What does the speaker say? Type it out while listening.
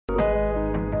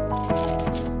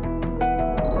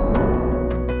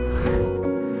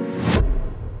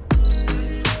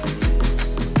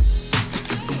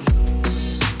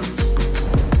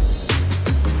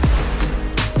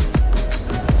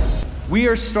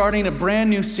are starting a brand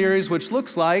new series, which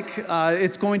looks like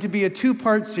it's going to be a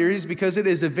two-part series because it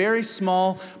is a very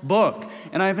small book.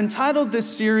 And I've entitled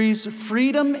this series,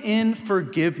 Freedom in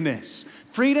Forgiveness.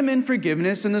 Freedom in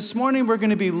Forgiveness. And this morning we're going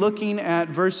to be looking at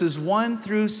verses 1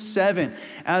 through 7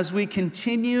 as we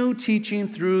continue teaching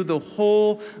through the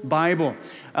whole Bible.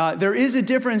 There is a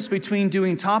difference between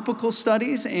doing topical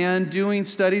studies and doing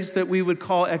studies that we would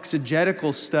call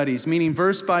exegetical studies, meaning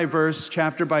verse by verse,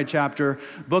 chapter by chapter,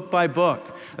 book by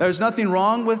book. There's nothing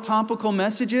wrong with topical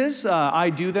messages. I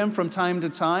do them from time to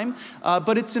time,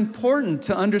 but it's important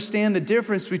to understand the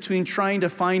difference between trying to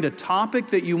find a topic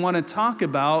that you want to talk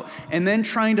about and then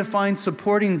trying to find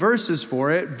supporting verses for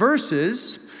it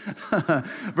versus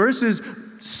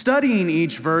studying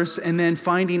each verse and then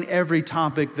finding every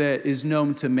topic that is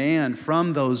known to man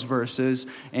from those verses.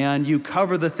 And you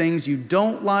cover the things you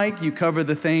don't like, you cover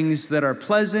the things that are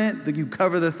pleasant, you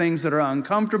cover the things that are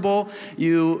uncomfortable,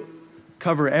 you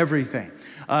cover everything.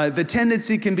 The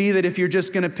tendency can be that if you're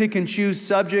just going to pick and choose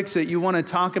subjects that you want to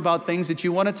talk about, things that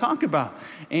you want to talk about.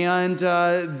 And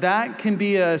that can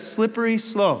be a slippery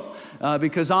slope.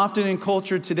 Because often in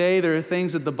culture today, there are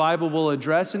things that the Bible will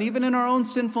address, and even in our own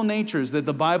sinful natures, that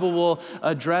the Bible will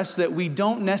address that we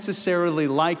don't necessarily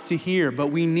like to hear, but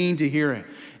we need to hear it.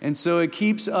 And so it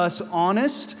keeps us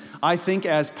honest, I think,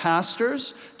 as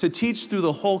pastors, to teach through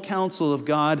the whole counsel of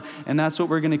God, and that's what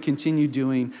we're going to continue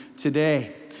doing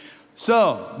today.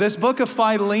 So, this book of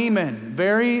Philemon,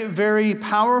 very, very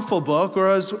powerful book,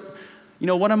 or as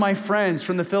one of my friends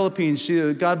from the Philippines,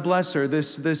 God bless her,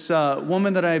 this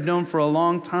woman that I've known for a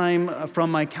long time from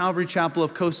my Calvary Chapel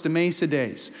of Costa Mesa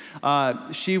days.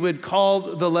 She would call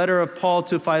the letter of Paul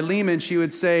to Philemon, she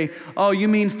would say, "Oh, you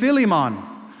mean Philemon?"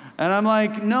 And I'm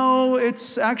like, "No,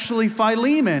 it's actually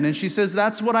Philemon." And she says,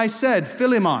 "That's what I said,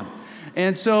 Philemon."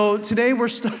 And so today we're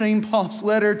studying Paul's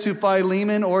letter to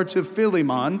Philemon or to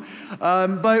Philemon,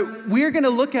 but we're going to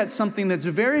look at something that's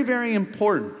very, very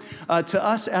important to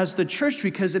us as the church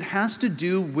because it has to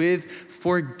do with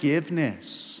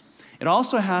forgiveness. It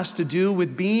also has to do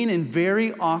with being in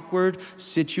very awkward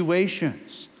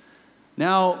situations.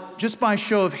 Now, just by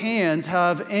show of hands,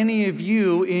 have any of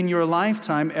you in your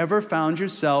lifetime ever found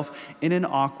yourself in an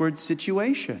awkward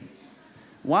situation?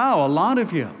 Wow, a lot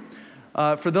of you.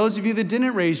 For those of you that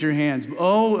didn't raise your hands,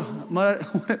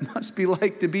 what it must be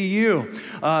like to be you.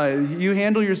 You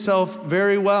handle yourself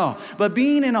very well. But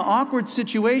being in an awkward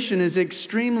situation is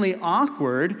extremely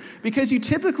awkward because you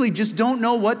typically just don't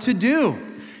know what to do.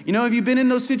 Have you been in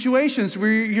those situations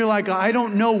where you're like, I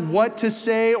don't know what to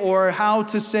say or how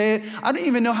to say it. I don't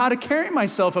even know how to carry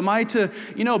myself. Am I to,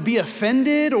 be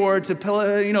offended or to,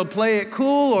 play it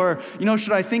cool? Or,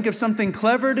 should I think of something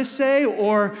clever to say?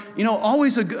 Or,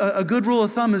 always a good rule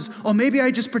of thumb is, maybe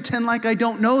I just pretend like I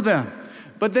don't know them.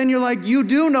 But then you're like, you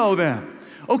do know them.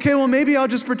 Okay, well, maybe I'll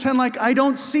just pretend like I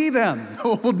don't see them.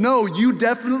 Well, no, you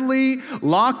definitely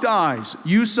locked eyes.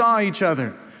 You saw each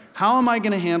other. How am I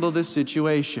going to handle this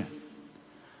situation?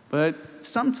 But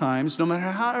sometimes, no matter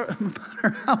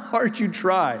how hard you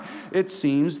try, it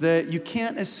seems that you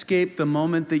can't escape the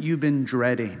moment that you've been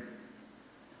dreading.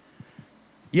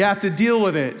 You have to deal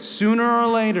with it sooner or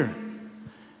later.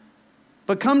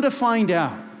 But come to find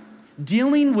out,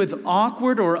 dealing with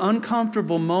awkward or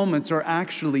uncomfortable moments are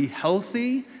actually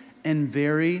healthy and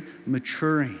very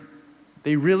maturing.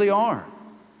 They really are.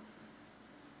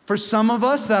 For some of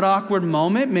us, that awkward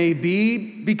moment may be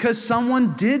because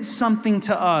someone did something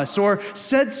to us or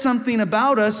said something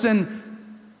about us, and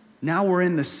now we're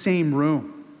in the same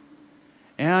room.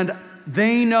 And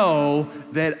they know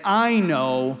that I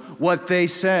know what they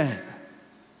said.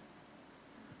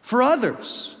 For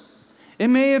others, it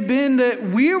may have been that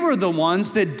we were the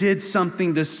ones that did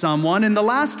something to someone, and the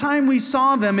last time we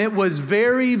saw them, it was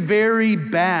very, very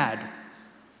bad.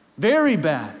 Very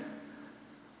bad.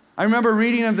 I remember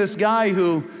reading of this guy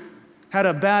who had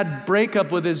a bad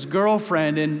breakup with his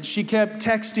girlfriend, and she kept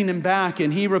texting him back,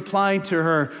 and he replied to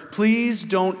her, "Please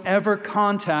don't ever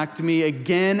contact me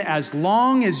again as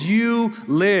long as you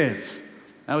live."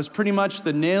 That was pretty much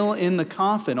the nail in the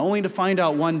coffin, only to find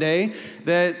out one day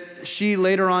that she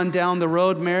later on down the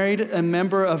road married a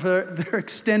member of their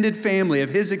extended family, of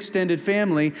his extended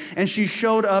family, and she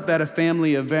showed up at a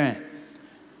family event.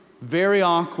 Very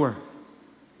awkward.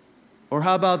 Or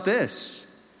how about this?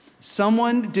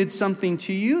 Someone did something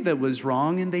to you that was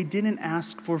wrong and they didn't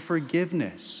ask for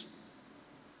forgiveness.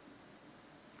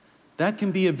 That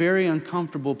can be a very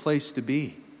uncomfortable place to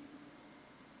be.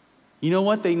 You know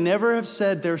what? They never have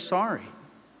said they're sorry.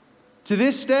 To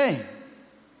this day,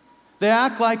 they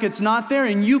act like it's not there,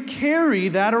 and you carry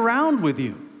that around with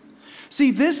you.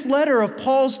 See, this letter of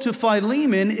Paul's to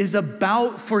Philemon is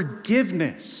about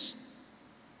forgiveness.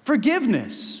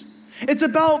 Forgiveness. It's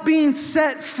about being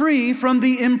set free from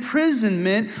the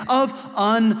imprisonment of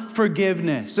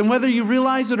unforgiveness. And whether you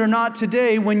realize it or not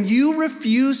today, when you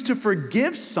refuse to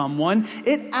forgive someone,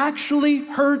 it actually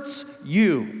hurts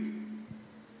you.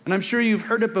 And I'm sure you've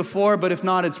heard it before, but if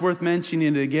not, it's worth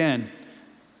mentioning it again.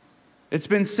 It's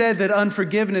been said that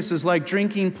unforgiveness is like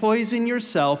drinking poison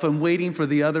yourself and waiting for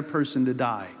the other person to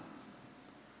die.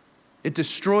 It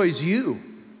destroys you.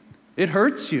 It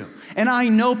hurts you. And I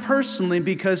know personally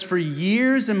because for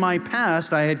years in my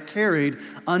past, I had carried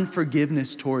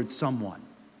unforgiveness towards someone.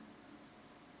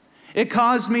 It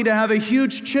caused me to have a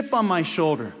huge chip on my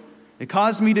shoulder. It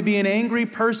caused me to be an angry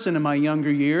person in my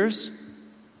younger years.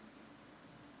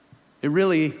 It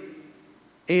really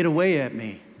ate away at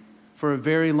me for a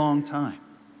very long time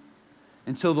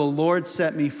until the Lord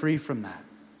set me free from that.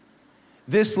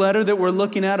 This letter that we're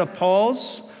looking at of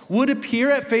Paul's would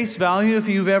appear at face value, if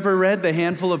you've ever read the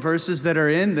handful of verses that are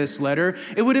in this letter,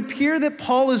 it would appear that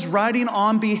Paul is writing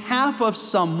on behalf of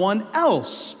someone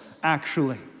else,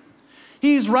 actually.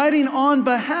 He's writing on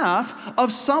behalf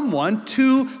of someone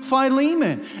to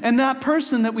Philemon. And that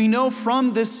person that we know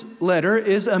from this letter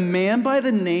is a man by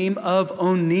the name of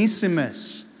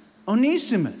Onesimus.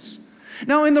 Onesimus.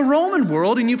 Now, in the Roman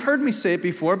world, and you've heard me say it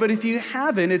before, but if you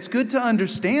haven't, it's good to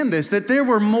understand this, that there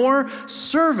were more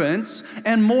servants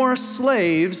and more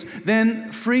slaves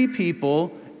than free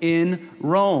people in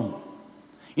Rome.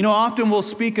 You know, often we'll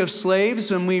speak of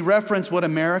slaves and we reference what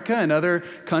America and other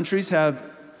countries have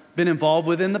been involved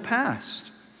with in the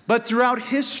past. But throughout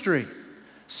history,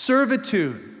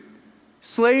 servitude,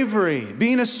 slavery,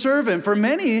 being a servant, for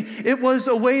many, it was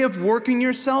a way of working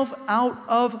yourself out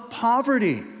of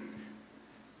poverty.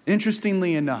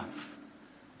 Interestingly enough,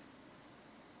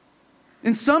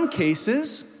 in some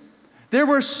cases, there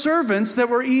were servants that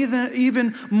were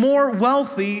even more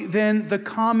wealthy than the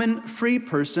common free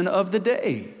person of the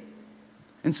day.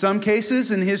 In some cases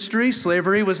in history,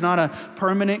 slavery was not a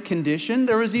permanent condition.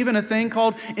 There was even a thing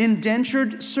called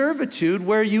indentured servitude,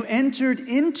 where you entered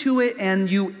into it and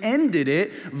you ended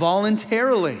it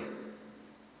voluntarily.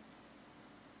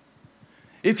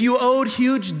 If you owed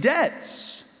huge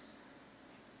debts,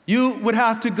 you would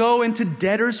have to go into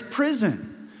debtor's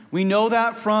prison. We know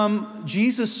that from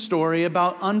Jesus' story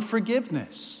about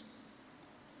unforgiveness,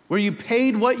 where you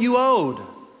paid what you owed.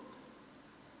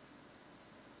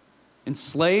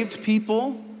 Enslaved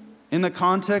people, in the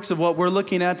context of what we're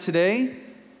looking at today,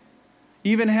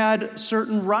 even had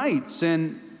certain rights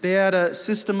and they had a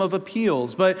system of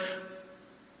appeals. But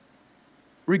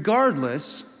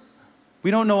regardless, we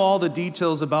don't know all the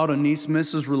details about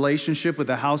Onesimus' relationship with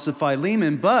the house of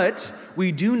Philemon, but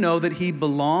we do know that he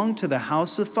belonged to the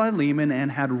house of Philemon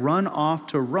and had run off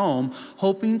to Rome,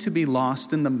 hoping to be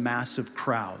lost in the massive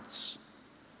crowds.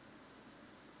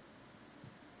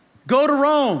 Go to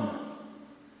Rome.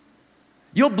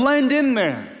 You'll blend in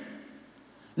there.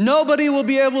 Nobody will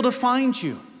be able to find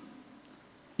you.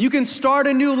 You can start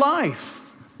a new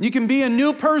life. You can be a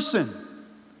new person.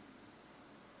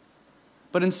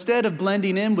 But instead of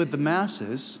blending in with the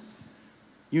masses,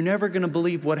 you're never going to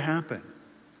believe what happened.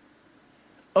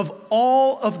 Of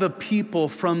all of the people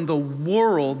from the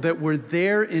world that were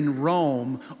there in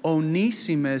Rome,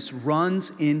 Onesimus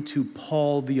runs into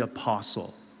Paul the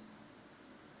Apostle.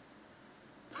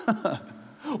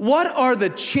 What are the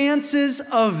chances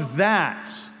of that?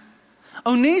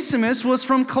 Onesimus was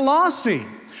from Colossae.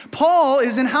 Paul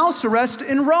is in house arrest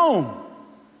in Rome.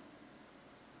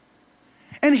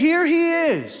 And here he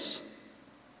is,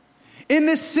 in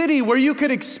this city where you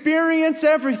could experience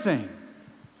everything.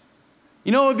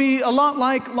 You know, it would be a lot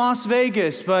like Las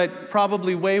Vegas, but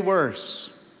probably way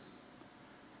worse.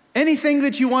 Anything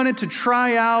that you wanted to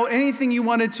try out, anything you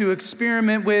wanted to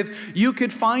experiment with, you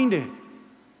could find it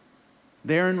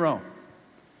there in Rome.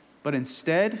 But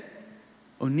instead,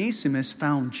 Onesimus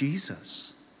found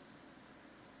Jesus.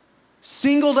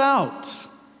 Singled out.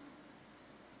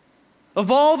 Of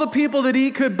all the people that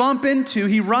he could bump into,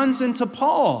 he runs into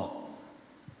Paul.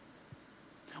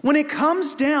 When it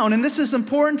comes down, and this is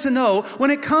important to know, when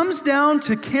it comes down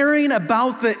to caring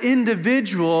about the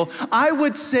individual, I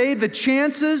would say the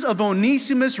chances of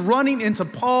Onesimus running into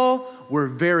Paul were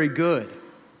very good.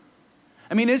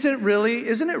 I mean, isn't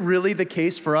it really the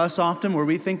case for us often where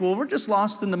we think, well, we're just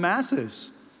lost in the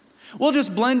masses. We'll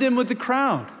just blend in with the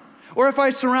crowd. Or if I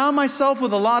surround myself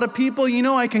with a lot of people, you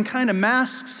know, I can kind of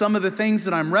mask some of the things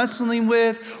that I'm wrestling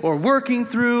with or working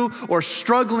through or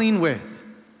struggling with.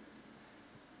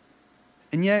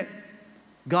 And yet,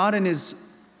 God in his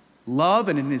love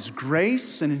and in his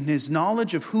grace and in his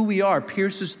knowledge of who we are,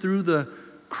 pierces through the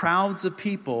crowds of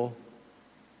people,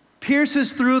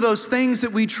 pierces through those things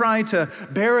that we try to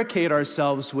barricade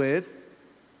ourselves with,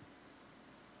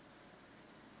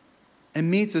 and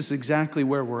meets us exactly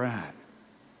where we're at.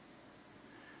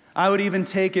 I would even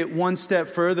take it one step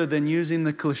further than using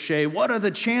the cliche, what are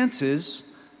the chances?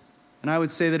 And I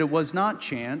would say that it was not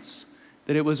chance,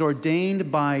 that it was ordained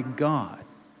by God.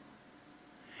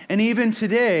 And even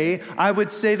today, I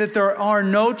would say that there are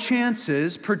no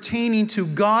chances pertaining to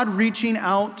God reaching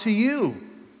out to you.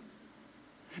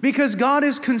 Because God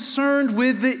is concerned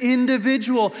with the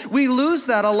individual. We lose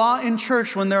that a lot in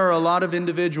church when there are a lot of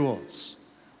individuals.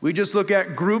 We just look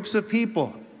at groups of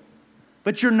people.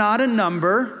 But you're not a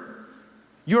number.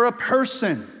 You're a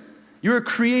person. You're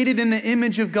created in the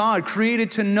image of God,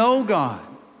 created to know God.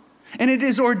 And it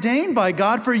is ordained by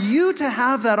God for you to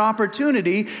have that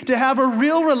opportunity to have a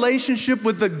real relationship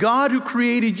with the God who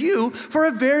created you for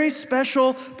a very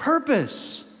special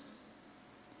purpose.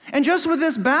 And just with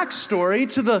this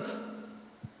backstory to the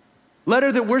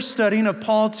letter that we're studying of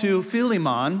Paul to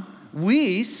Philemon,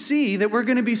 we see that we're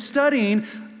going to be studying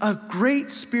a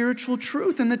great spiritual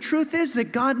truth. And the truth is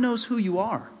that God knows who you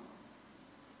are.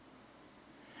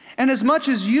 And as much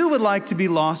as you would like to be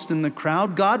lost in the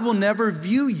crowd, God will never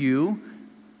view you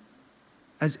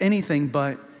as anything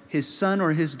but his son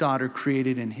or his daughter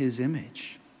created in his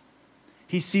image.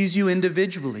 He sees you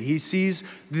individually. He sees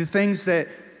the things that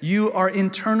you are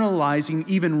internalizing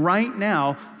even right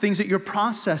now, things that you're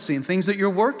processing, things that you're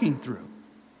working through.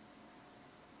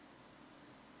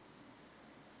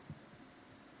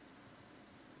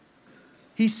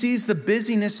 He sees the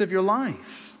busyness of your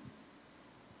life.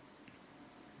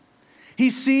 He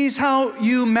sees how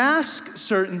you mask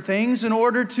certain things in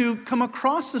order to come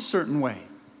across a certain way.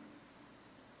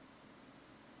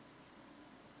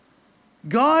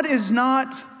 God is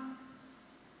not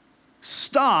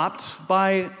stopped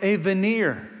by a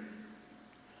veneer.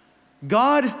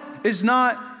 God is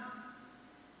not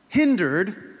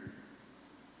hindered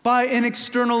by an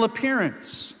external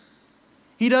appearance.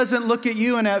 He doesn't look at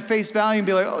you and at face value and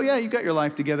be like, oh yeah, you got your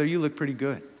life together, you look pretty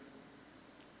good.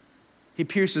 He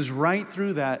pierces right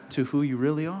through that to who you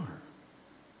really are.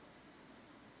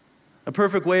 A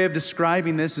perfect way of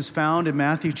describing this is found in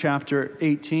Matthew chapter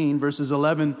 18, verses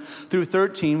 11 through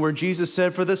 13, where Jesus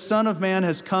said, "For the Son of Man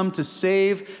has come to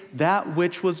save that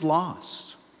which was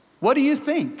lost." What do you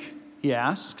think? He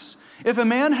asks. If a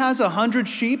man has 100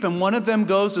 sheep and one of them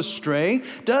goes astray,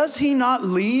 does he not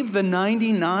leave the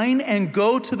 99 and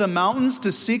go to the mountains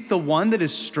to seek the one that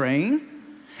is straying?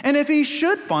 And if he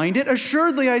should find it,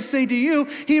 assuredly I say to you,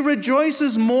 he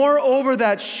rejoices more over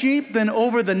that sheep than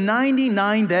over the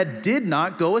 99 that did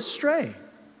not go astray.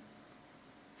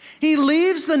 He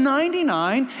leaves the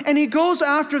 99 and he goes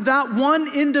after that one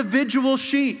individual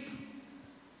sheep.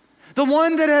 The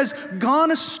one that has gone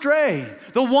astray,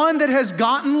 the one that has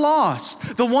gotten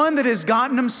lost, the one that has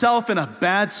gotten himself in a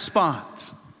bad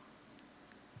spot.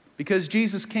 Because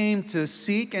Jesus came to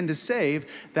seek and to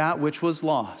save that which was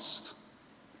lost.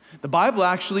 The Bible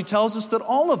actually tells us that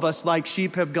all of us, like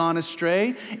sheep, have gone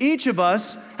astray. Each of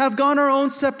us have gone our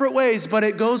own separate ways, but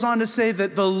it goes on to say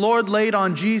that the Lord laid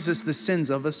on Jesus the sins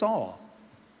of us all.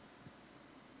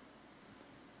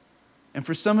 And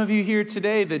for some of you here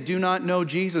today that do not know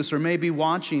Jesus or may be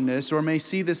watching this or may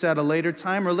see this at a later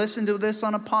time or listen to this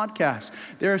on a podcast,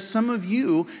 there are some of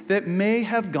you that may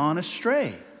have gone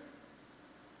astray.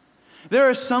 There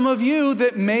are some of you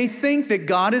that may think that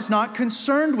God is not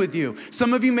concerned with you.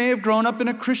 Some of you may have grown up in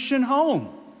a Christian home.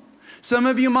 Some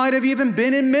of you might have even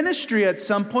been in ministry at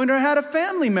some point or had a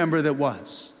family member that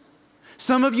was.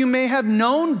 Some of you may have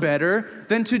known better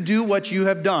than to do what you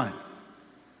have done.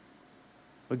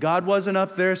 But God wasn't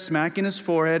up there smacking his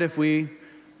forehead if we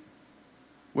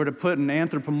were to put an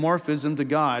anthropomorphism to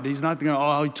God. He's not going,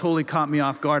 oh, he totally caught me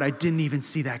off guard. I didn't even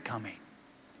see that coming.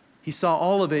 He saw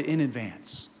all of it in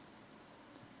advance.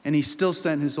 And he still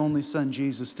sent his only son,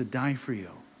 Jesus, to die for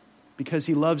you because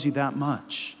he loves you that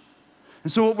much.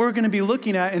 And so what we're going to be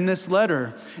looking at in this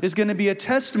letter is going to be a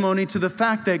testimony to the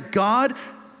fact that God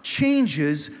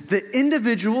changes the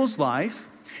individual's life.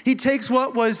 He takes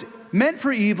what was meant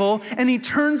for evil and he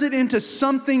turns it into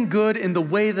something good in the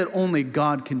way that only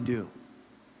God can do.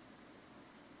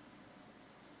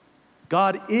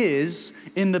 God is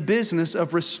in the business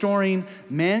of restoring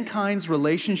mankind's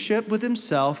relationship with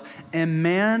himself and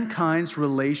mankind's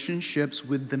relationships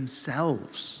with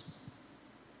themselves.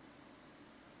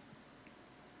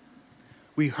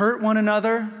 We hurt one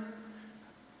another.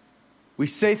 We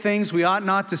say things we ought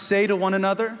not to say to one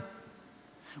another.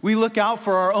 We look out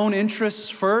for our own interests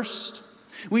first.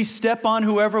 We step on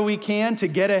whoever we can to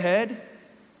get ahead.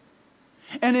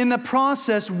 And in the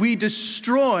process, we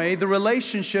destroy the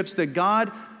relationships that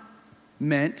God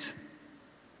meant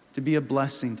to be a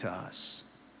blessing to us.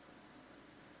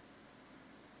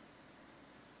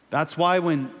 That's why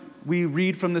when we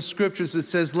read from the scriptures, it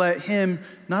says, let him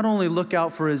not only look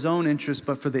out for his own interests,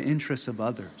 but for the interests of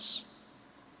others.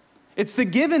 It's the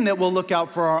given that will look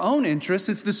out for our own interests.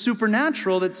 It's the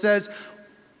supernatural that says,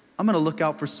 I'm going to look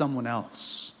out for someone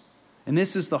else. And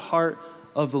this is the heart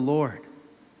of the Lord.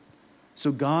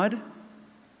 So God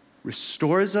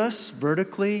restores us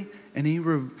vertically, and he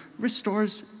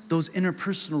restores those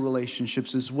interpersonal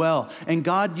relationships as well. And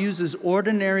God uses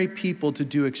ordinary people to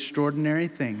do extraordinary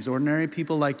things. Ordinary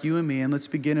people like you and me. And let's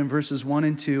begin in verses 1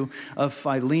 and 2 of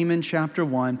Philemon chapter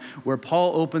 1, where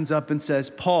Paul opens up and says,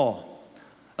 Paul,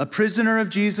 a prisoner of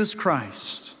Jesus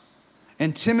Christ,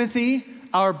 and Timothy,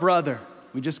 our brother.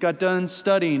 We just got done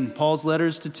studying Paul's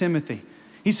letters to Timothy.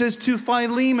 He says, to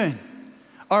Philemon,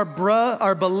 our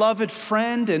beloved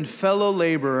friend and fellow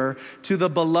laborer, to the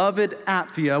beloved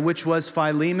Apphia, which was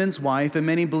Philemon's wife, and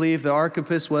many believe that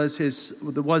Archippus was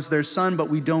their son, but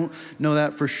we don't know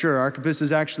that for sure. Archippus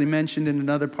is actually mentioned in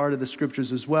another part of the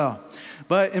scriptures as well.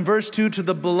 But in verse 2, to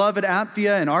the beloved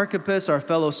Apphia and Archippus, our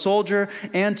fellow soldier,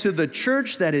 and to the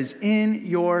church that is in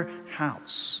your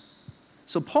house.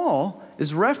 So Paul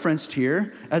is referenced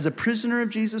here as a prisoner of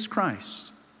Jesus Christ.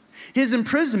 His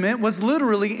imprisonment was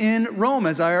literally in Rome,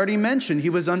 as I already mentioned. He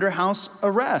was under house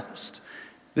arrest.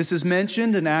 This is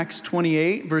mentioned in Acts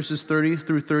 28, verses 30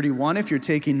 through 31, if you're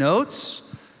taking notes.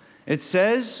 It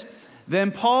says,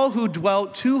 then Paul, who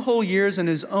dwelt 2 whole years in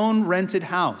his own rented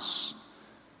house,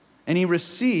 and he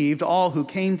received all who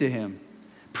came to him,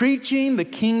 preaching the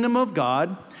kingdom of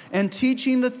God and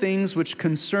teaching the things which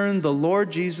concern the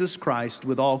Lord Jesus Christ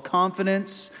with all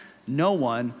confidence, no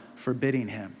one forbidding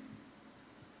him.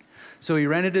 So he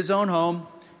rented his own home.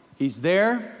 He's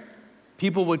there.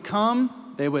 People would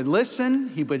come. They would listen.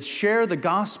 He would share the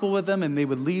gospel with them, and they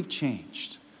would leave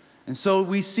changed. And so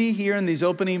we see here in these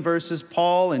opening verses,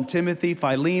 Paul and Timothy,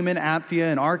 Philemon, Apphia,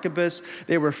 and Archippus,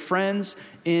 they were friends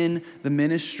in the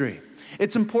ministry.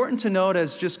 It's important to note,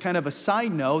 as just kind of a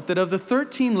side note, that of the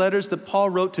 13 letters that Paul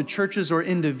wrote to churches or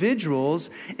individuals,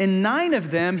 in 9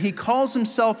 of them, he calls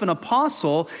himself an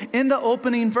apostle in the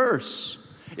opening verse.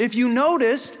 If you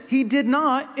noticed, he did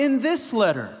not in this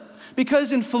letter.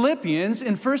 Because in Philippians,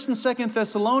 in 1st and 2nd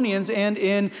Thessalonians, and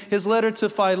in his letter to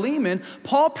Philemon,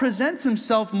 Paul presents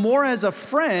himself more as a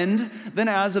friend than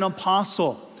as an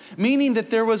apostle. Meaning that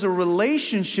there was a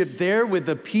relationship there with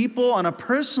the people on a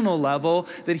personal level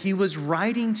that he was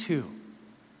writing to.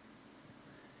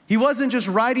 He wasn't just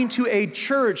writing to a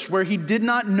church where he did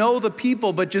not know the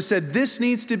people, but just said, this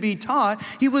needs to be taught.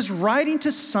 He was writing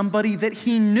to somebody that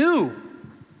he knew,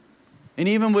 and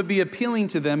even would be appealing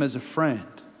to them as a friend.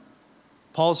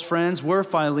 Paul's friends were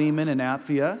Philemon and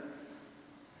Apphia,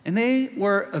 and they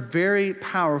were a very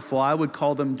powerful, I would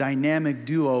call them dynamic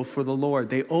duo for the Lord.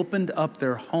 They opened up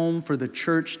their home for the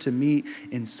church to meet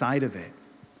inside of it.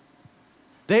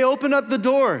 They opened up the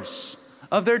doors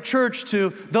of their church to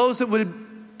those that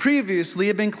would previously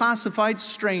have been classified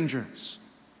strangers.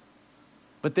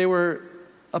 But they were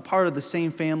a part of the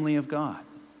same family of God.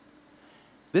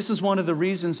 This is one of the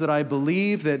reasons that I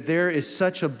believe that there is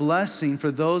such a blessing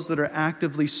for those that are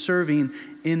actively serving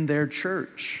in their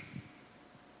church.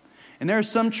 And there are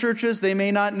some churches, they may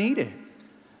not need it.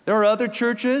 There are other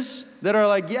churches that are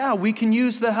like, yeah, we can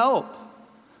use the help.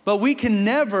 But we can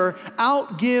never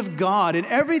outgive God in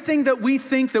everything that we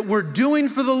think that we're doing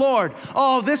for the Lord.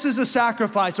 Oh, this is a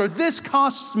sacrifice, or this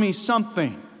costs me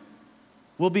something.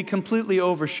 Will be completely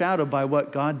overshadowed by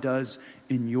what God does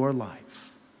in your life.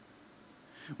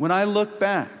 When I look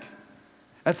back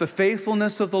at the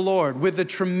faithfulness of the Lord with the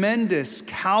tremendous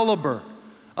caliber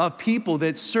of people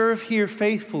that serve here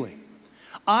faithfully,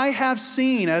 I have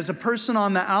seen, as a person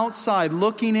on the outside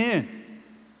looking in,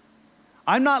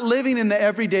 I'm not living in the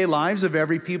everyday lives of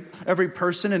every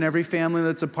person and every family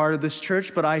that's a part of this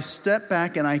church, but I step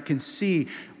back and I can see,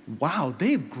 wow,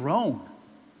 they've grown.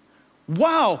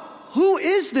 Wow, who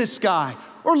is this guy?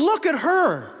 Or look at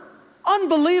her.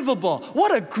 Unbelievable.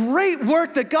 What a great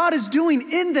work that God is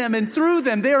doing in them and through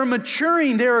them. They are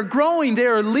maturing, they are growing, they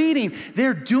are leading.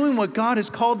 They're doing what God has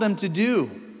called them to do.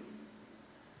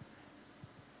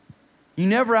 You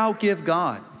never outgive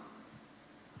God.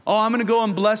 Oh, I'm going to go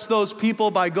and bless those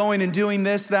people by going and doing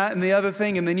this, that, and the other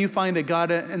thing. And then you find that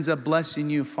God ends up blessing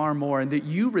you far more and that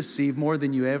you receive more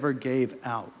than you ever gave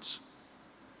out.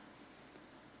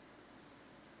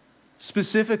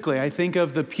 Specifically, I think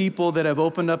of the people that have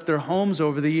opened up their homes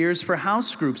over the years for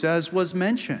house groups, as was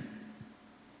mentioned.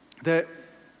 That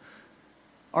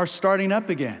are starting up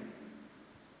again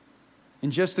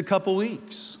in just a couple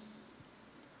weeks.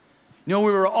 You know,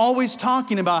 we were always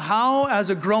talking about how,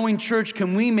 as a growing church,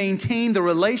 can we maintain the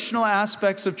relational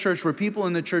aspects of church where people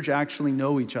in the church actually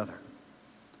know each other?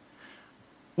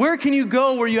 Where can you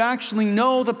go where you actually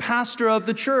know the pastor of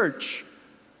the church?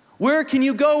 Where can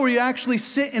you go where you actually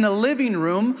sit in a living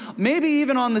room, maybe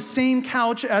even on the same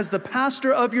couch as the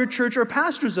pastor of your church or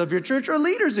pastors of your church or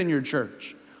leaders in your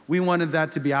church? We wanted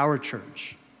that to be our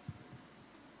church.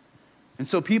 And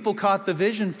so people caught the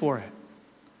vision for it.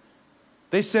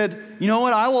 They said, you know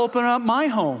what, I will open up my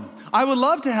home. I would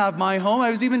love to have my home.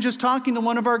 I was even just talking to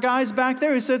one of our guys back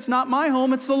there. He said, it's not my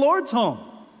home, it's the Lord's home.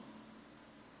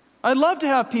 I'd love to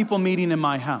have people meeting in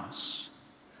my house.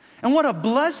 And what a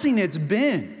blessing it's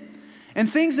been. And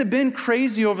things have been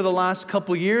crazy over the last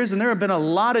couple years, and there have been a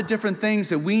lot of different things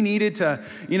that we needed to,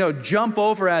 jump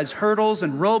over as hurdles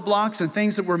and roadblocks and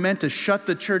things that were meant to shut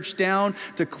the church down,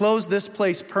 to close this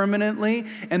place permanently.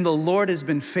 And the Lord has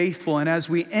been faithful. And as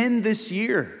we end this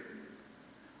year,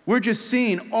 we're just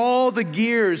seeing all the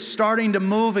gears starting to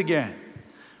move again.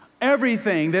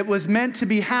 Everything that was meant to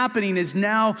be happening is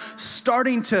now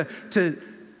starting to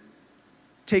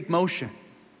take motion.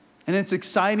 And it's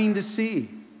exciting to see.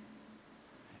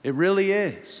 It really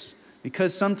is.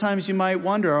 Because sometimes you might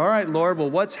wonder, all right, Lord, well,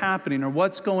 what's happening or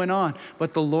what's going on?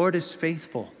 But the Lord is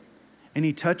faithful, and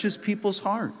He touches people's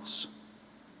hearts.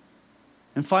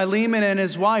 And Philemon and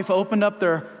his wife opened up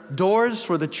their doors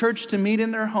for the church to meet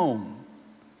in their home.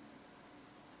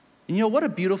 And you know what a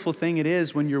beautiful thing it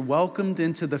is when you're welcomed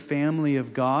into the family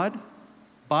of God,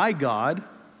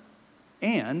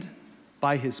 and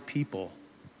by His people.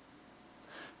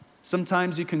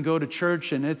 Sometimes you can go to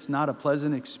church and it's not a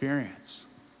pleasant experience.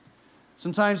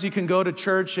 Sometimes you can go to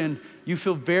church and you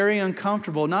feel very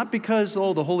uncomfortable, not because,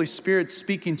 the Holy Spirit's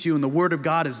speaking to you and the Word of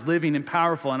God is living and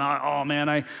powerful and,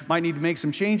 I might need to make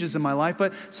some changes in my life.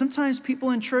 But sometimes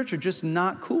people in church are just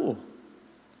not cool.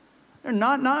 They're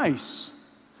not nice.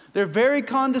 They're very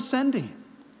condescending.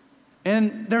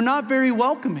 And they're not very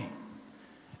welcoming.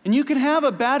 And you can have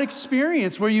a bad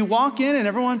experience where you walk in and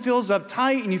everyone feels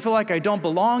uptight and you feel like I don't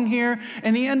belong here,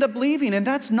 and you end up leaving. And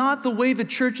that's not the way the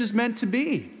church is meant to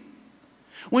be.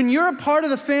 When you're a part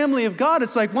of the family of God,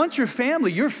 it's like once you're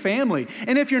family, you're family.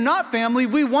 And if you're not family,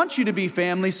 we want you to be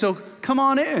family, so come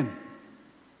on in.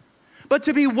 But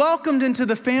to be welcomed into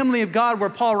the family of God,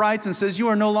 where Paul writes and says, you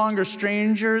are no longer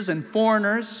strangers and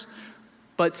foreigners,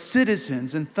 but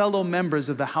citizens and fellow members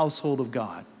of the household of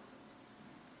God.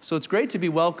 So it's great to be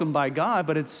welcomed by God,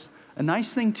 but it's a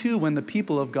nice thing too when the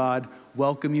people of God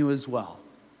welcome you as well.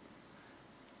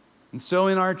 And so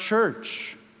in our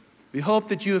church, we hope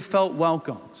that you have felt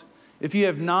welcomed. If you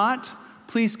have not,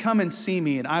 please come and see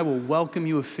me and I will welcome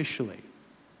you officially.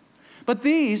 But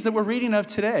these that we're reading of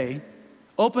today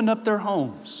opened up their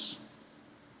homes.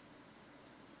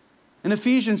 In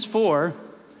Ephesians 4,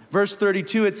 Verse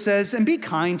 32, it says, and be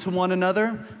kind to one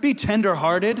another, be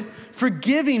tenderhearted,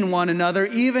 forgiving one another,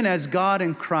 even as God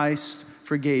in Christ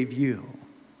forgave you.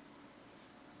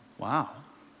 Wow.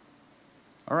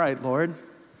 All right, Lord.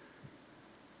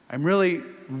 I'm really,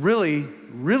 really,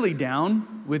 really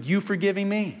down with you forgiving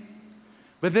me.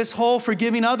 But this whole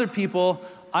forgiving other people,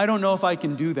 I don't know if I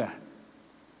can do that.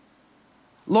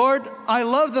 Lord, I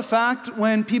love the fact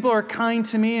when people are kind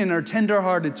to me and are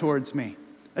tenderhearted towards me.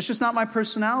 That's just not my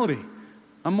personality.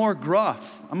 I'm more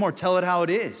gruff. I'm more tell it how it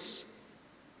is.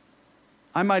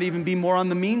 I might even be more on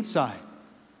the mean side.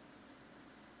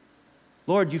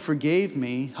 Lord, you forgave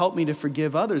me. Help me to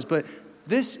forgive others. But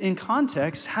this, in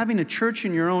context, having a church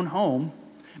in your own home,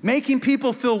 making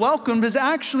people feel welcomed, is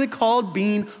actually called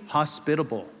being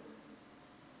hospitable.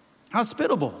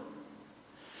 Hospitable.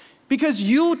 Because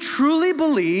you truly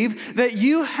believe that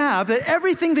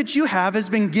everything that you have has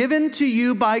been given to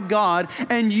you by God,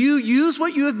 and you use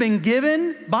what you have been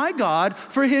given by God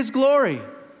for His glory.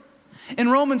 In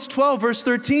Romans 12, verse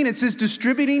 13, it says,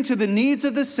 distributing to the needs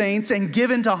of the saints and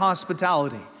given to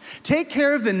hospitality. Take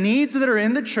care of the needs that are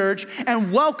in the church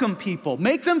and welcome people.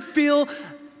 Make them feel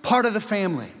part of the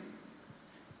family.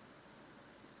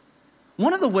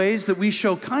 One of the ways that we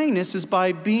show kindness is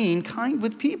by being kind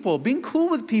with people, being cool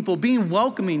with people, being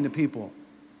welcoming to people.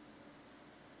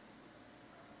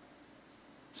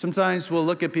 Sometimes we'll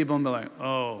look at people and be like,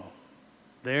 oh,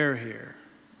 they're here.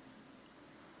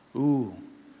 Ooh,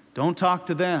 don't talk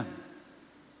to them.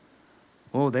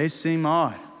 Oh, they seem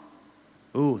odd.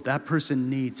 Ooh, that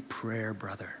person needs prayer,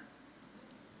 brother.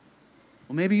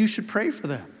 Well, maybe you should pray for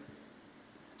them.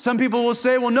 Some people will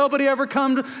say, well, nobody ever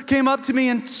came up to me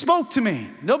and spoke to me.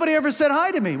 Nobody ever said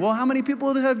hi to me. Well, how many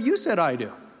people have you said hi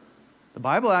to? The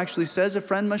Bible actually says a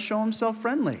friend must show himself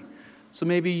friendly. So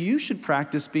maybe you should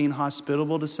practice being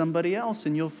hospitable to somebody else,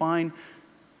 and you'll find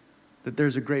that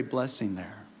there's a great blessing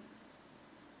there.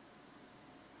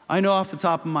 I know off the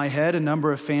top of my head a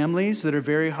number of families that are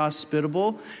very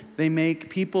hospitable. They make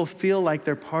people feel like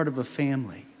they're part of a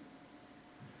family.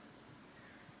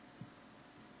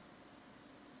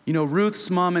 You know, Ruth's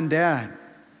mom and dad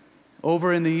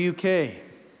over in the UK,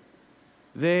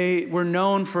 they were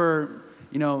known for,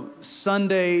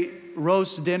 Sunday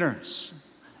roast dinners.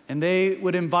 And they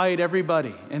would invite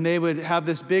everybody, and they would have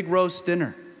this big roast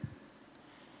dinner.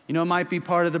 It might be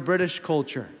part of the British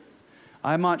culture.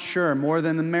 I'm not sure, more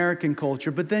than the American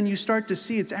culture. But then you start to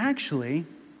see it's actually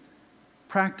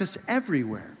practiced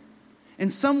everywhere. In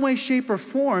some way, shape, or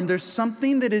form, there's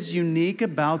something that is unique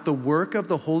about the work of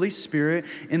the Holy Spirit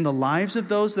in the lives of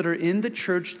those that are in the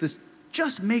church. This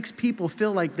just makes people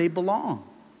feel like they belong.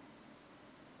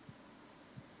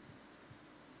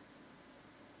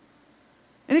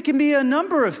 And it can be a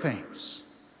number of things.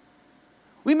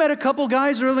 We met a couple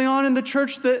guys early on in the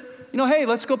church that, hey,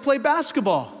 let's go play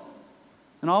basketball.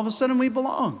 And all of a sudden we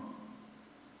belong.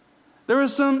 There were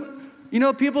some,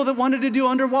 people that wanted to do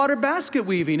underwater basket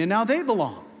weaving, and now they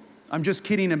belong. I'm just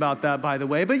kidding about that, by the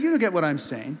way, but you get what I'm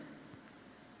saying.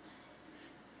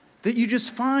 That you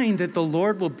just find that the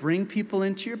Lord will bring people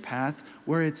into your path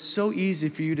where it's so easy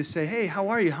for you to say, hey, how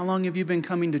are you? How long have you been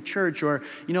coming to church? Or,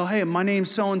 hey, my name's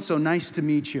so-and-so, nice to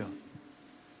meet you.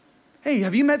 Hey,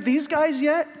 have you met these guys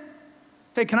yet?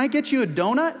 Hey, can I get you a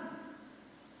donut?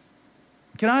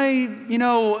 Can I,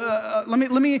 let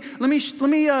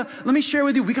me share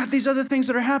with you. We got these other things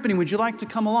that are happening. Would you like to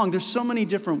come along? There's so many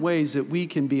different ways that we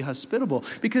can be hospitable.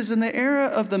 Because in the era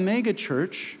of the mega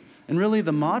church, and really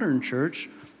the modern church,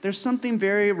 there's something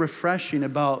very refreshing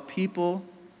about people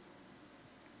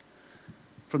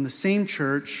from the same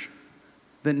church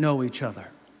that know each other.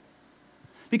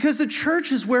 Because the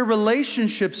church is where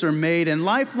relationships are made and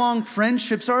lifelong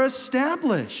friendships are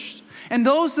established. And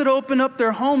those that open up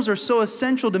their homes are so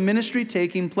essential to ministry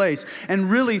taking place.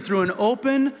 And really through an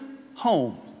open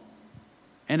home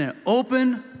and an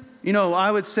open,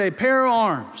 I would say pair of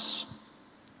arms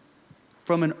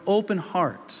from an open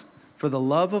heart for the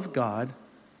love of God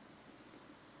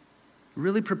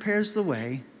really prepares the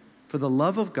way for the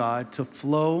love of God to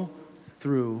flow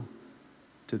through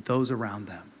to those around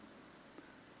them.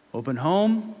 Open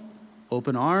home,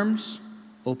 open arms,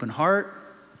 open heart,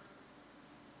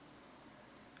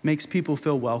 makes people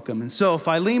feel welcome. And so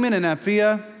Philemon and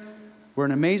Apphia were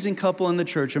an amazing couple in the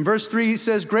church. In verse 3, he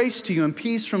says, grace to you and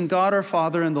peace from God our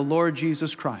Father and the Lord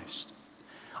Jesus Christ.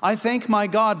 I thank my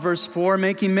God, verse 4,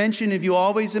 making mention of you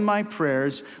always in my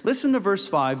prayers. Listen to verse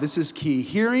 5, this is key.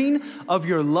 Hearing of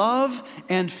your love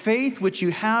and faith which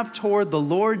you have toward the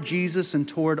Lord Jesus and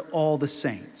toward all the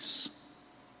saints.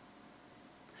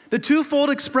 The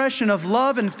twofold expression of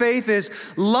love and faith is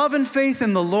love and faith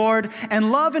in the Lord, and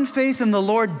love and faith in the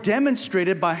Lord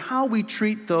demonstrated by how we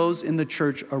treat those in the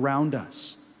church around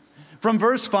us. From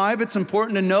verse 5, it's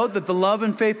important to note that the love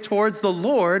and faith towards the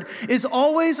Lord is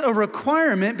always a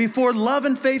requirement before love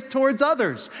and faith towards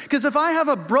others. Because if I have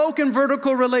a broken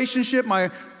vertical relationship,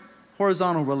 my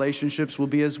horizontal relationships will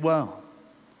be as well.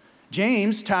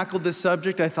 James tackled this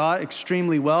subject, I thought,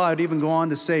 extremely well. I'd even go on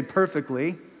to say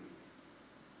perfectly.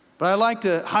 But I like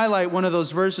to highlight one of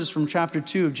those verses from chapter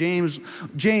 2 of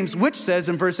James, which says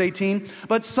in verse 18,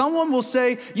 but someone will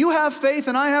say, you have faith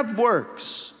and I have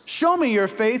works. Show me your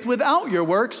faith without your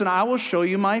works, and I will show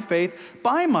you my faith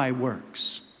by my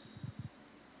works.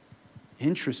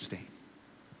 Interesting.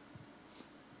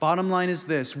 Bottom line is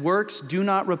this: works do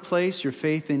not replace your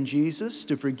faith in Jesus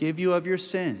to forgive you of your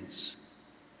sins.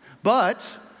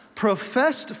 But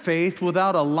professed faith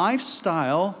without a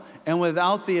lifestyle and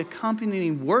without the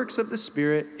accompanying works of the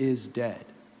Spirit is dead.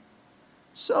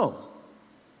 So,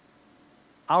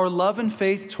 our love and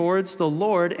faith towards the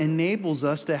Lord enables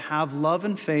us to have love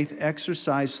and faith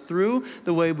exercised through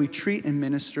the way we treat and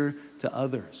minister to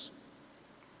others.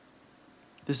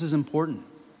 This is important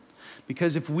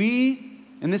because if we,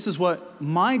 and this is what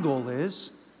my goal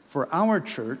is for our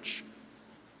church,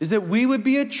 is that we would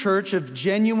be a church of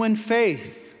genuine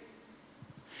faith.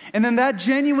 And then that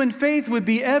genuine faith would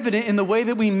be evident in the way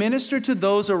that we minister to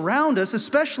those around us,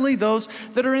 especially those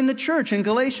that are in the church. In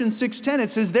Galatians 6:10, it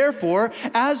says, therefore,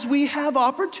 as we have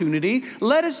opportunity,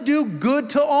 let us do good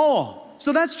to all.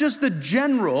 So that's just the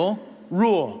general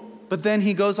rule. But then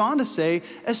he goes on to say,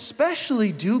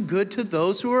 especially do good to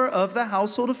those who are of the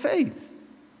household of faith.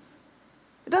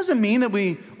 It doesn't mean that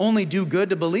we only do good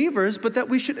to believers, but that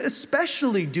we should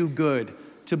especially do good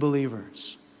to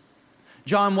believers.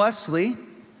 John Wesley,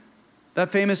 that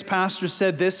famous pastor,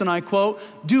 said this, and I quote,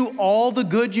 do all the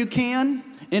good you can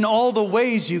in all the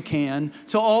ways you can,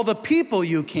 to all the people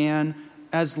you can,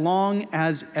 as long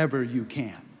as ever you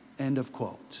can. End of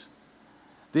quote.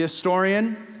 The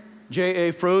historian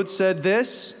J.A. Freud said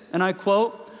this, and I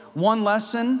quote, "One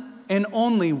lesson and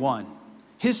only one.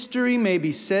 History may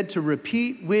be said to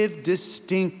repeat with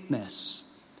distinctness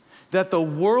that the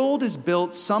world is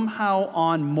built somehow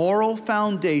on moral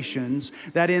foundations,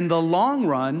 that in the long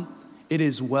run it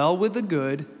is well with the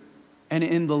good, and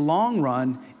in the long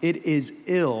run it is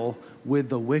ill with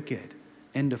the wicked."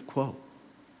 End of quote.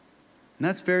 And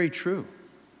that's very true.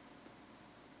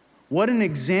 What an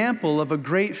example of a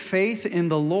great faith in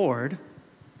the Lord,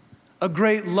 a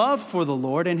great love for the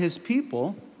Lord and his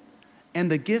people, and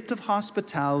the gift of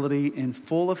hospitality in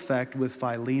full effect with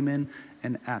Philemon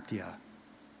and Apphia.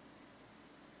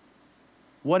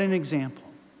 What an example.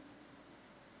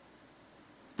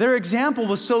 Their example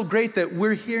was so great that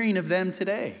we're hearing of them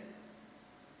today.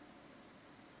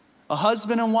 A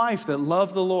husband and wife that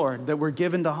love the Lord, that were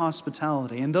given to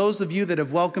hospitality. And those of you that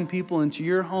have welcomed people into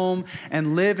your home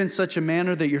and live in such a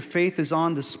manner that your faith is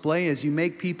on display as you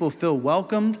make people feel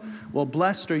welcomed, well,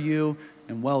 blessed are you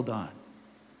and well done.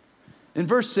 In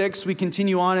verse 6, we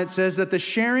continue on. It says that the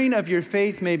sharing of your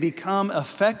faith may become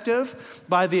effective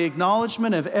by the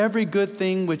acknowledgement of every good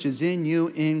thing which is in you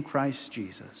in Christ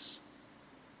Jesus.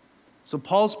 So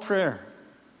Paul's prayer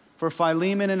for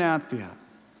Philemon and Apphia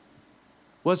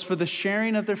was for the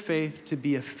sharing of their faith to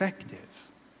be effective.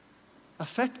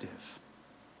 Effective.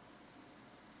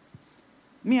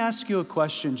 Let me ask you a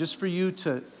question just for you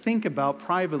to think about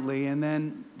privately, and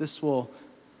then this will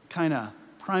kind of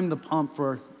prime the pump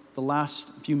for the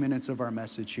last few minutes of our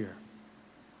message here.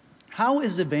 How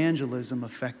is evangelism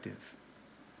effective?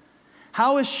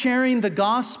 How is sharing the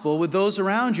gospel with those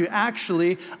around you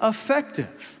actually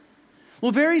effective?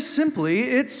 Well, very simply,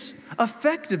 its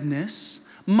effectiveness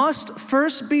must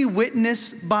first be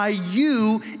witnessed by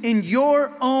you in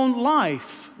your own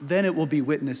life. Then it will be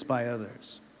witnessed by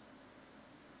others.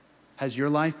 Has your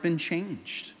life been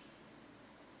changed?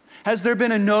 Has there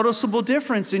been a noticeable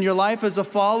difference in your life as a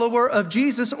follower of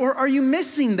Jesus, or are you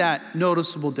missing that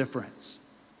noticeable difference?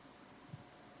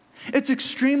 It's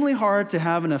extremely hard to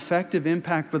have an effective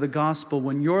impact for the gospel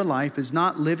when your life is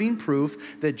not living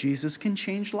proof that Jesus can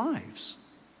change lives.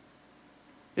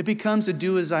 It becomes a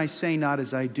do as I say, not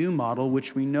as I do model,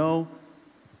 which we know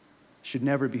should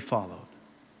never be followed.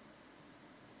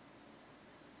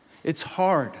 It's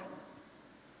hard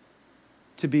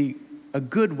to be a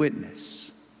good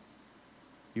witness.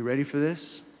 You ready for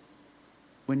this?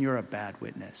 When you're a bad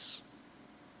witness.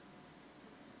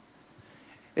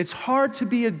 It's hard to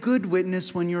be a good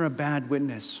witness when you're a bad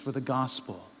witness for the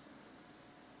gospel.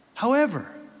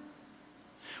 However,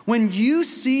 when you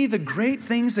see the great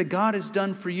things that God has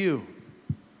done for you,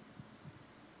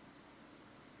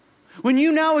 when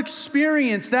you now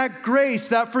experience that grace,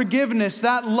 that forgiveness,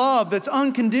 that love that's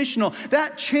unconditional,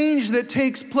 that change that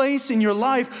takes place in your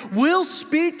life will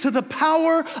speak to the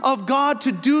power of God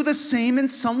to do the same in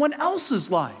someone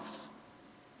else's life.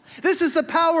 This is the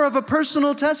power of a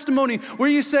personal testimony where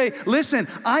you say, listen,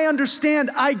 I understand,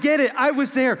 I get it, I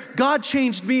was there, God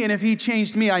changed me, and if he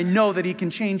changed me, I know that he can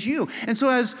change you. And so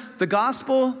as the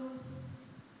gospel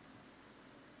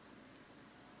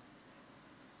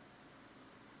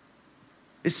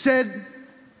is said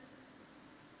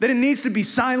that it needs to be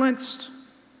silenced,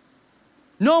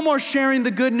 no more sharing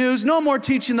the good news, no more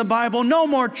teaching the Bible, no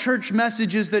more church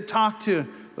messages that talk to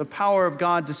the power of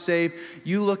God to save.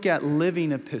 You look at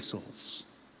living epistles,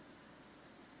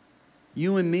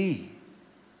 you and me,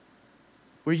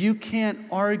 where you can't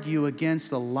argue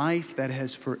against a life that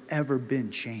has forever been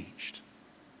changed.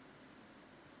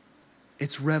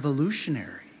 It's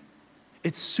revolutionary.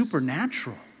 It's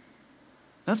supernatural.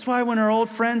 That's why when our old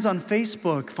friends on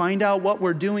Facebook find out what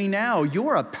we're doing now,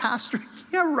 you're a pastor?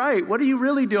 Yeah, right. What are you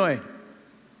really doing?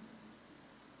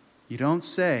 You don't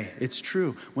say. It's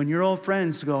true. When your old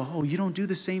friends go, oh, you don't do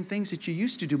the same things that you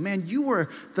used to do. Man, you were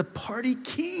the party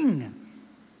king.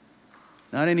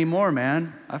 Not anymore,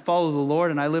 man. I follow the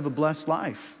Lord and I live a blessed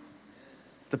life.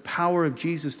 It's the power of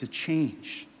Jesus to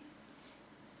change.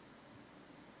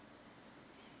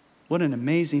 What an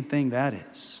amazing thing that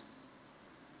is.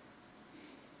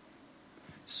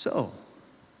 So,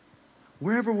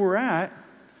 wherever we're at,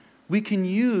 we can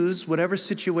use whatever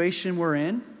situation we're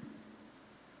in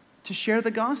to share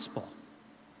the gospel,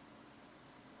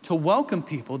 to welcome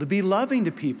people, to be loving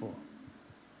to people.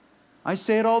 I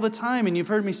say it all the time, and you've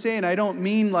heard me say it. I don't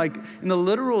mean like in the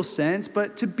literal sense,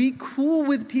 but to be cool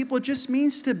with people just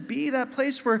means to be that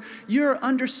place where you're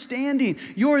understanding.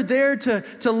 You're there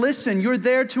to listen. You're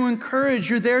there to encourage.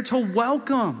 You're there to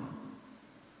welcome.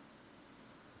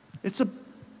 It's a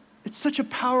It's such a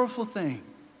powerful thing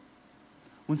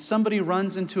when somebody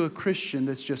runs into a Christian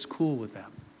that's just cool with them.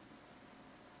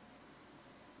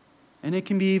 And it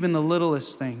can be even the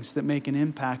littlest things that make an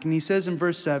impact. And he says in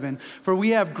verse 7, "For we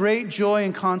have great joy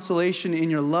and consolation in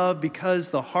your love,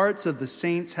 because the hearts of the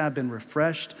saints have been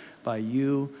refreshed by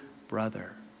you,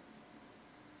 brother."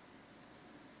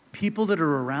 People that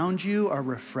are around you are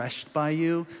refreshed by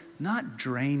you, not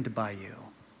drained by you.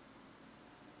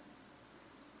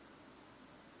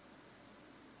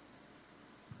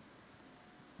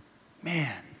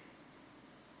 Man,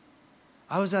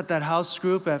 I was at that house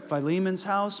group at Philemon's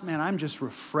house. Man, I'm just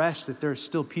refreshed that there are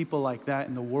still people like that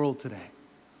in the world today.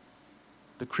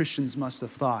 The Christians must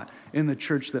have thought in the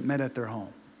church that met at their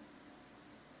home.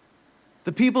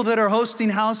 The people that are hosting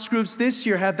house groups this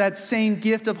year have that same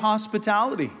gift of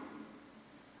hospitality,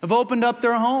 have opened up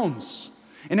their homes.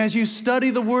 And as you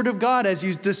study the Word of God, as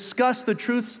you discuss the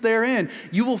truths therein,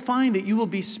 you will find that you will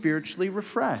be spiritually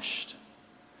refreshed.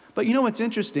 But you know what's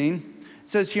interesting? It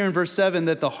says here in verse 7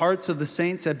 that the hearts of the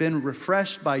saints have been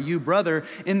refreshed by you, brother.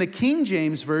 In the King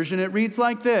James Version, it reads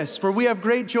like this: "For we have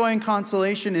great joy and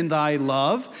consolation in thy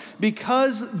love,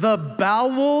 because the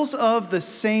bowels of the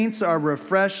saints are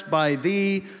refreshed by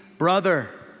thee,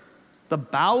 brother." The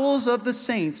bowels of the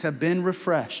saints have been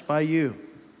refreshed by you.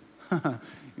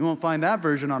 You won't find that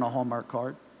version on a Hallmark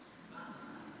card.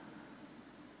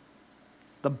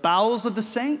 The bowels of the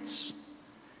saints.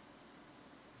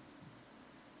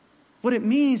 What it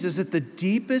means is that the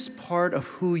deepest part of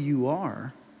who you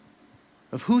are,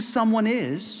 of who someone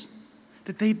is,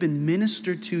 that they've been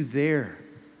ministered to there,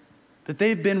 that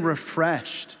they've been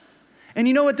refreshed. And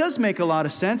you know, it does make a lot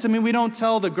of sense. I mean, we don't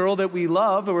tell the girl that we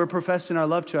love, or we're professing our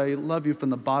love to, "I love you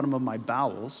from the bottom of my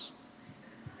bowels."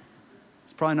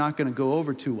 It's probably not going to go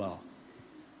over too well.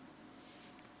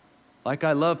 Like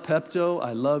I love Pepto,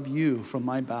 I love you from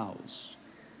my bowels.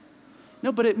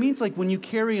 No, but it means like when you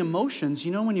carry emotions,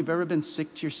 you know when you've ever been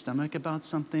sick to your stomach about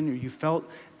something, or you felt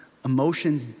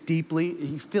emotions deeply,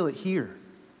 you feel it here.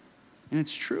 And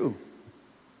it's true.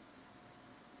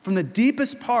 From the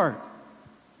deepest part,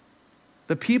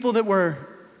 the people that were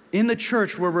in the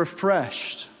church were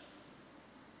refreshed.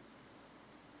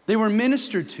 They were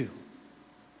ministered to.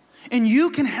 And you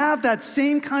can have that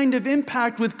same kind of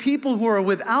impact with people who are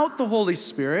without the Holy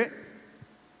Spirit,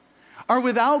 are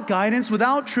without guidance,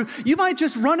 without truth. You might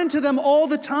just run into them all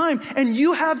the time, and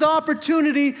you have the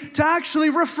opportunity to actually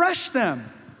refresh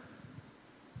them.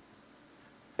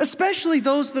 Especially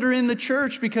those that are in the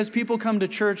church, because people come to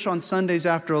church on Sundays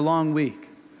after a long week,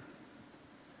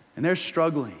 and they're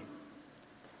struggling.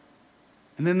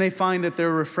 And then they find that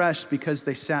they're refreshed because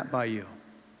they sat by you,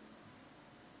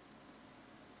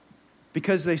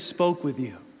 because they spoke with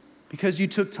you, because you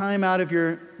took time out of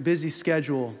your busy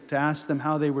schedule to ask them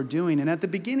how they were doing. And at the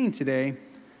beginning today,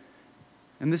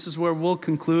 and this is where we'll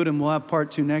conclude, and we'll have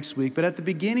part 2 next week, but at the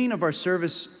beginning of our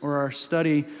service, or our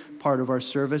study part of our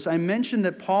service, I mentioned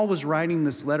that Paul was writing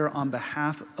this letter on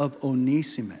behalf of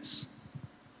Onesimus.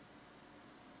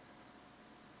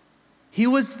 He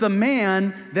was the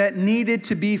man that needed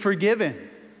to be forgiven.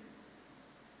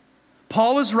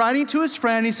 Paul was writing to his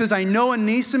friend. He says, "I know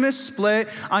Onesimus split.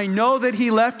 I know that he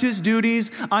left his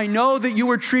duties. I know that you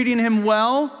were treating him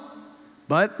well.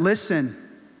 But listen,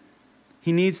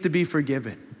 he needs to be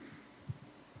forgiven."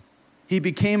 He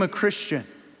became a Christian.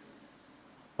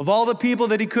 Of all the people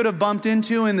that he could have bumped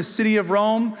into in the city of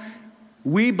Rome,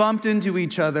 we bumped into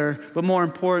each other. But more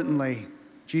importantly,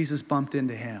 Jesus bumped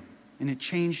into him, and it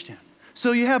changed him.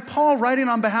 So you have Paul writing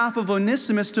on behalf of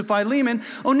Onesimus to Philemon.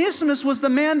 Onesimus was the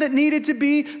man that needed to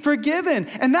be forgiven.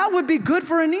 And that would be good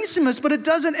for Onesimus, but it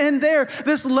doesn't end there.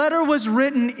 This letter was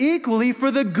written equally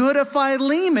for the good of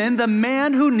Philemon, the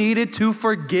man who needed to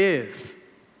forgive.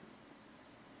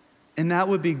 And that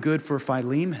would be good for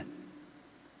Philemon.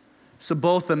 So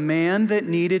both the man that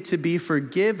needed to be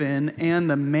forgiven and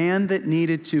the man that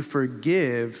needed to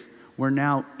forgive were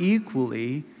now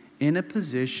equally in a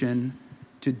position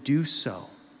to do so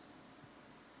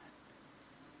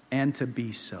and to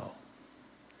be so.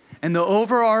 And the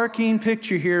overarching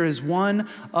picture here is one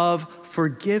of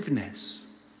forgiveness.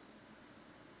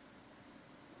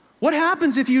 What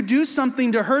happens if you do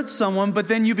something to hurt someone, but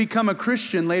then you become a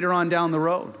Christian later on down the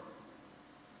road?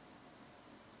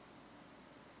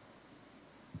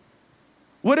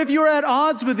 What if you were at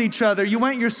odds with each other? You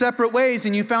went your separate ways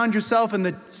and you found yourself in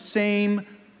the same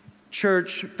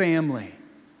church family,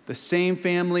 the same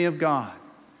family of God.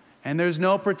 And there's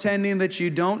no pretending that you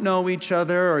don't know each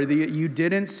other or that you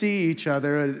didn't see each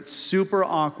other. It's super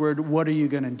awkward. What are you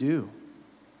going to do?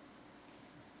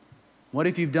 What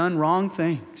if you've done wrong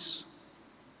things?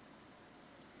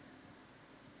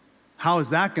 How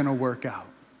is that going to work out?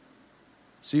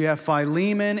 So you have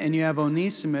Philemon and you have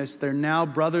Onesimus. They're now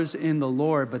brothers in the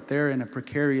Lord, but they're in a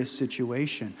precarious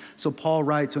situation. So Paul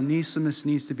writes, Onesimus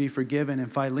needs to be forgiven,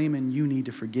 and Philemon, you need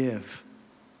to forgive.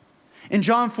 In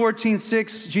John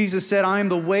 14:6, Jesus said, I am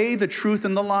the way, the truth,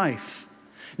 and the life.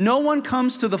 No one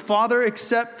comes to the Father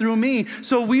except through me.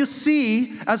 So we'll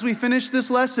see, as we finish this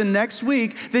lesson next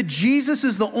week, that Jesus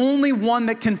is the only one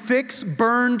that can fix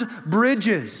burned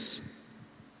bridges.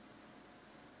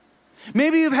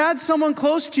 Maybe you've had someone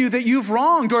close to you that you've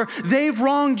wronged, or they've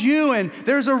wronged you, and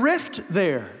there's a rift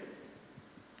there.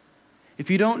 If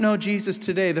you don't know Jesus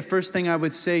today, the first thing I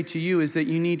would say to you is that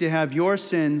you need to have your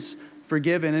sins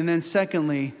forgiven. And then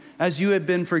secondly, as you have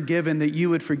been forgiven, that you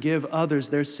would forgive others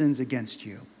their sins against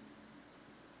you.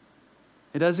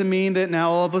 It doesn't mean that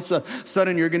now all of a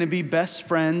sudden you're going to be best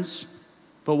friends.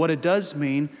 But what it does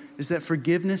mean is that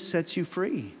forgiveness sets you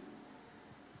free.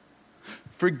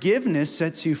 Forgiveness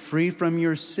sets you free from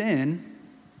your sin,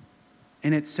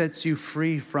 and it sets you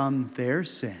free from their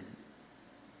sin.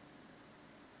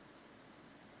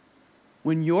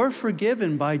 When you're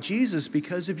forgiven by Jesus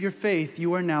because of your faith,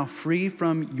 you are now free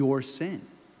from your sin.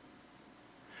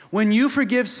 When you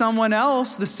forgive someone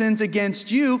else the sins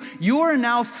against you, you are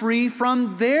now free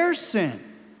from their sin.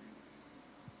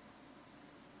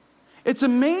 It's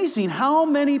amazing how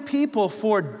many people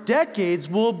for decades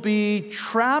will be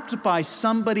trapped by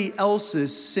somebody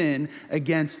else's sin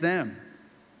against them.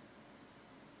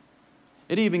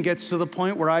 It even gets to the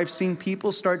point where I've seen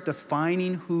people start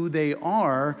defining who they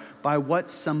are by what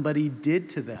somebody did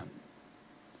to them,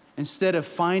 instead of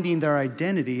finding their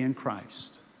identity in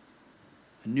Christ.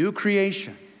 A new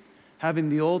creation, having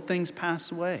the old things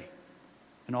pass away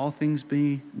and all things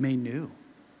be made new.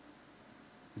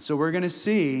 And so we're going to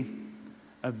see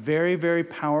a very, very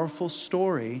powerful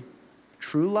story,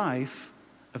 true life,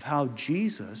 of how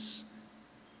Jesus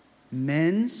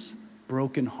mends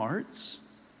broken hearts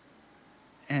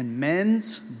and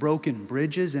mends broken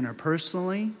bridges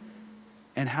interpersonally,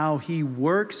 and how he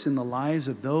works in the lives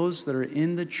of those that are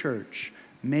in the church,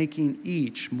 making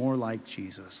each more like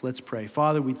Jesus. Let's pray.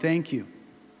 Father, we thank you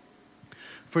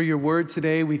for your word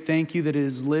today. We thank you that it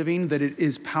is living, that it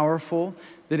is powerful,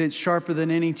 that it's sharper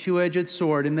than any two-edged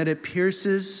sword, and that it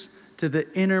pierces to the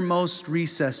innermost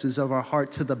recesses of our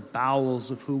heart, to the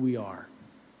bowels of who we are.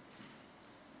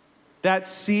 That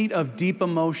seat of deep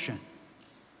emotion.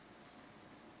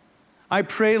 I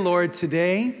pray, Lord,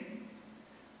 today,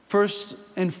 first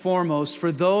and foremost, for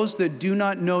those that do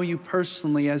not know you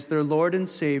personally as their Lord and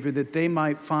Savior, that they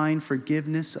might find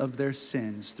forgiveness of their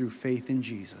sins through faith in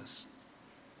Jesus.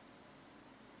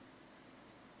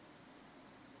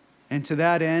 And to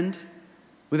that end,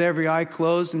 with every eye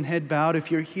closed and head bowed, if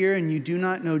you're here and you do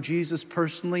not know Jesus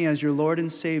personally as your Lord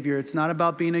and Savior, it's not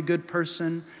about being a good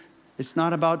person. It's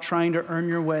not about trying to earn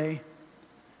your way.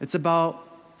 It's about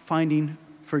finding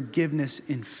forgiveness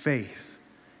in faith.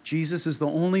 Jesus is the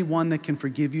only one that can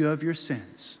forgive you of your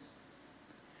sins.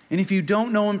 And if you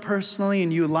don't know him personally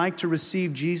and you would like to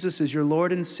receive Jesus as your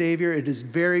Lord and Savior, it is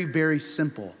very, very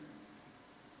simple.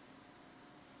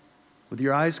 With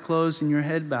your eyes closed and your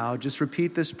head bowed, just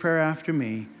repeat this prayer after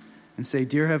me and say,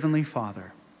 Dear Heavenly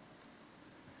Father,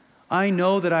 I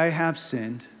know that I have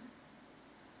sinned.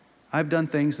 I've done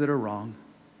things that are wrong.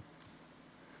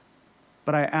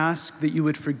 But I ask that you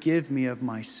would forgive me of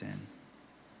my sin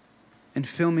and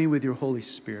fill me with your Holy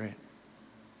Spirit.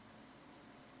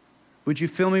 Would you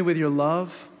fill me with your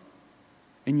love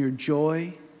and your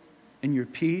joy and your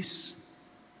peace,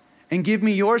 and give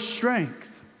me your strength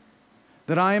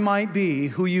that I might be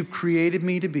who you've created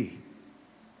me to be.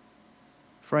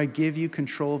 For I give you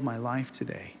control of my life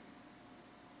today.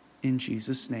 In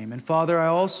Jesus' name. And Father, I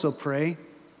also pray,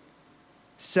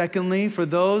 secondly, for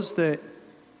those that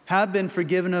have been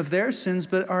forgiven of their sins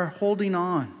but are holding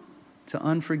on to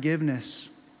unforgiveness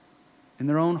in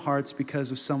their own hearts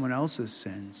because of someone else's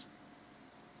sins.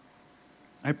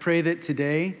 I pray that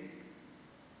today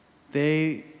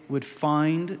they would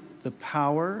find the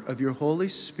power of your Holy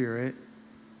Spirit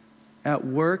at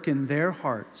work in their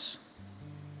hearts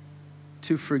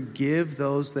to forgive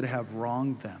those that have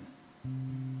wronged them.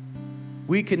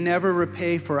 We can never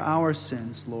repay for our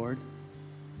sins, Lord.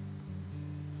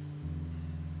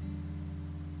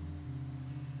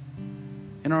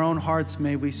 In our own hearts,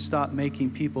 may we stop making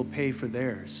people pay for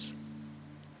theirs.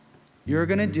 You're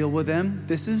going to deal with them.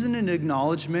 This isn't an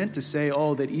acknowledgement to say,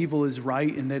 oh, that evil is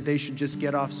right and that they should just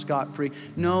get off scot-free.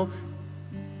 No,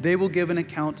 they will give an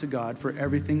account to God for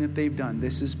everything that they've done.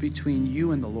 This is between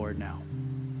you and the Lord now.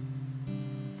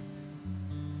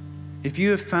 If you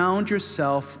have found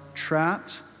yourself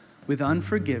trapped with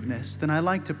unforgiveness, then I'd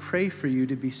like to pray for you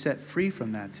to be set free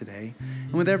from that today.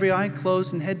 And with every eye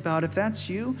closed and head bowed, if that's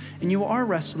you and you are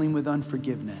wrestling with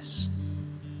unforgiveness,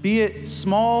 be it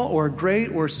small or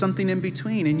great or something in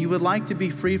between, and you would like to be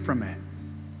free from it,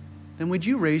 then would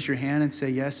you raise your hand and say,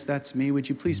 yes, that's me. Would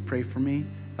you please pray for me?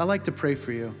 I'd like to pray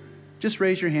for you. Just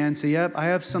raise your hand and say, yep, I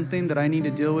have something that I need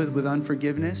to deal with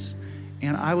unforgiveness,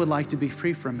 and I would like to be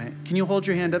free from it. Can you hold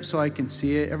your hand up so I can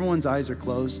see it? Everyone's eyes are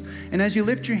closed. And as you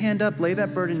lift your hand up, lay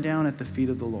that burden down at the feet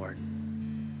of the Lord.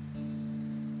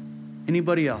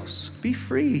 Anybody else? Be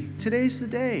free. Today's the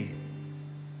day.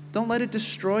 Don't let it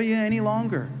destroy you any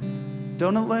longer.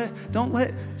 Don't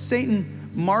let Satan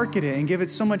market it and give it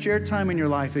so much airtime in your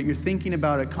life that you're thinking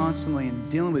about it constantly and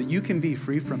dealing with it. You can be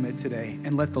free from it today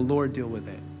and let the Lord deal with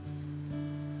it.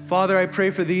 Father, I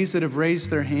pray for these that have raised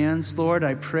their hands. Lord,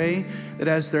 I pray that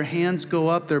as their hands go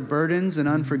up, their burdens and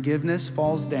unforgiveness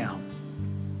falls down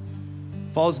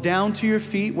to your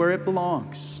feet where it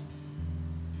belongs.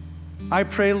 I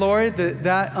pray, Lord,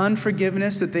 that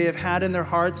unforgiveness that they have had in their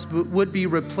hearts would be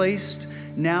replaced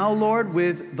now, Lord,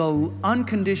 with the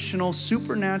unconditional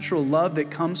supernatural love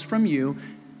that comes from you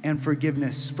and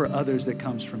forgiveness for others that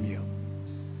comes from you.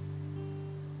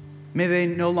 May they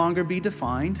no longer be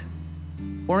defined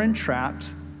or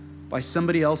entrapped by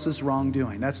somebody else's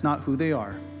wrongdoing. That's not who they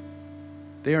are.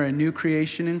 They are a new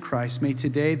creation in Christ. May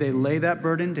today they lay that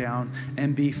burden down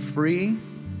and be free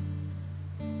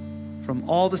from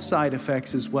all the side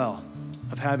effects as well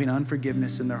of having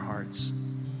unforgiveness in their hearts.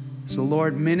 So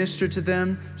Lord, minister to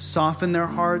them, soften their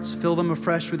hearts, fill them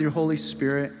afresh with your Holy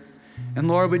Spirit. And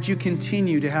Lord, would you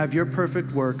continue to have your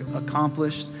perfect work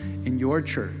accomplished in your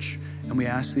church? And we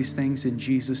ask these things in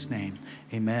Jesus' name.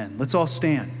 Amen. Let's all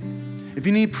stand. If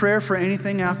you need prayer for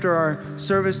anything after our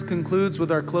service concludes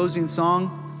with our closing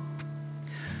song,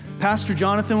 Pastor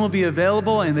Jonathan will be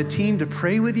available and the team to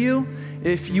pray with you.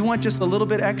 If you want just a little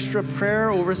bit extra prayer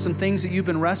over some things that you've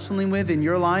been wrestling with in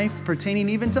your life, pertaining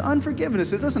even to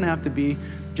unforgiveness, it doesn't have to be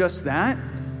just that.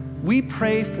 We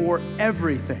pray for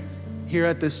everything here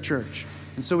at this church.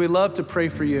 And so we love to pray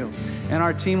for you. And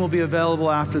our team will be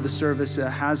available after the service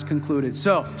has concluded.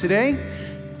 So today,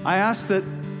 I ask that,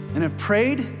 and have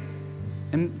prayed,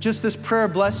 and just this prayer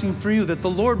blessing for you, that the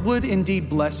Lord would indeed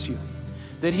bless you,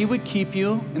 that he would keep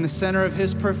you in the center of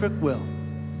his perfect will,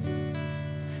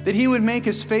 that he would make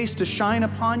his face to shine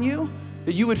upon you,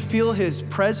 that you would feel his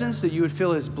presence, that you would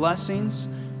feel his blessings,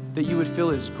 that you would feel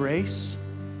his grace,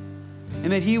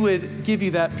 and that he would give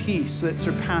you that peace that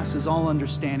surpasses all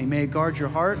understanding. May it guard your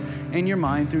heart and your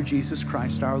mind through Jesus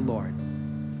Christ our Lord.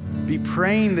 Be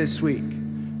praying this week.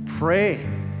 Pray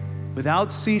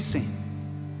without ceasing.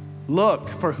 Look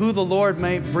for who the Lord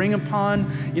may bring upon,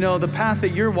 the path that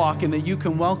you're walking, that you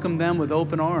can welcome them with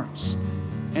open arms.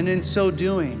 And in so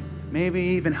doing, maybe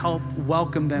even help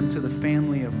welcome them to the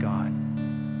family of God.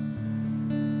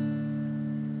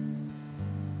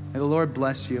 May the Lord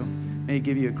bless you. May he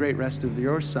give you a great rest of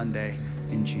your Sunday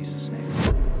in Jesus'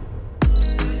 name.